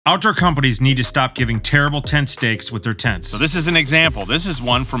Outdoor companies need to stop giving terrible tent stakes with their tents. So this is an example. This is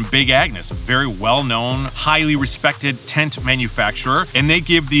one from Big Agnes, a very well-known, highly respected tent manufacturer, and they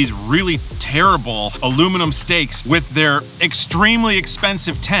give these really terrible aluminum stakes with their extremely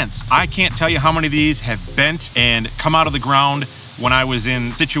expensive tents. I can't tell you how many of these have bent and come out of the ground. When I was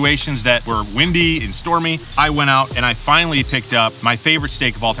in situations that were windy and stormy, I went out and I finally picked up my favorite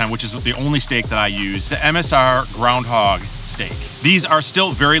stake of all time, which is the only stake that I use, the MSR groundhog stake. These are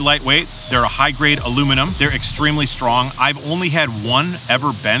still very lightweight. They're a high-grade aluminum. They're extremely strong. I've only had one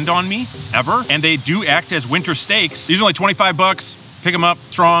ever bend on me, ever, and they do act as winter stakes. These are only 25 bucks. Pick them up,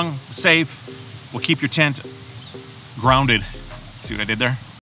 strong, safe. Will keep your tent grounded. See what I did there?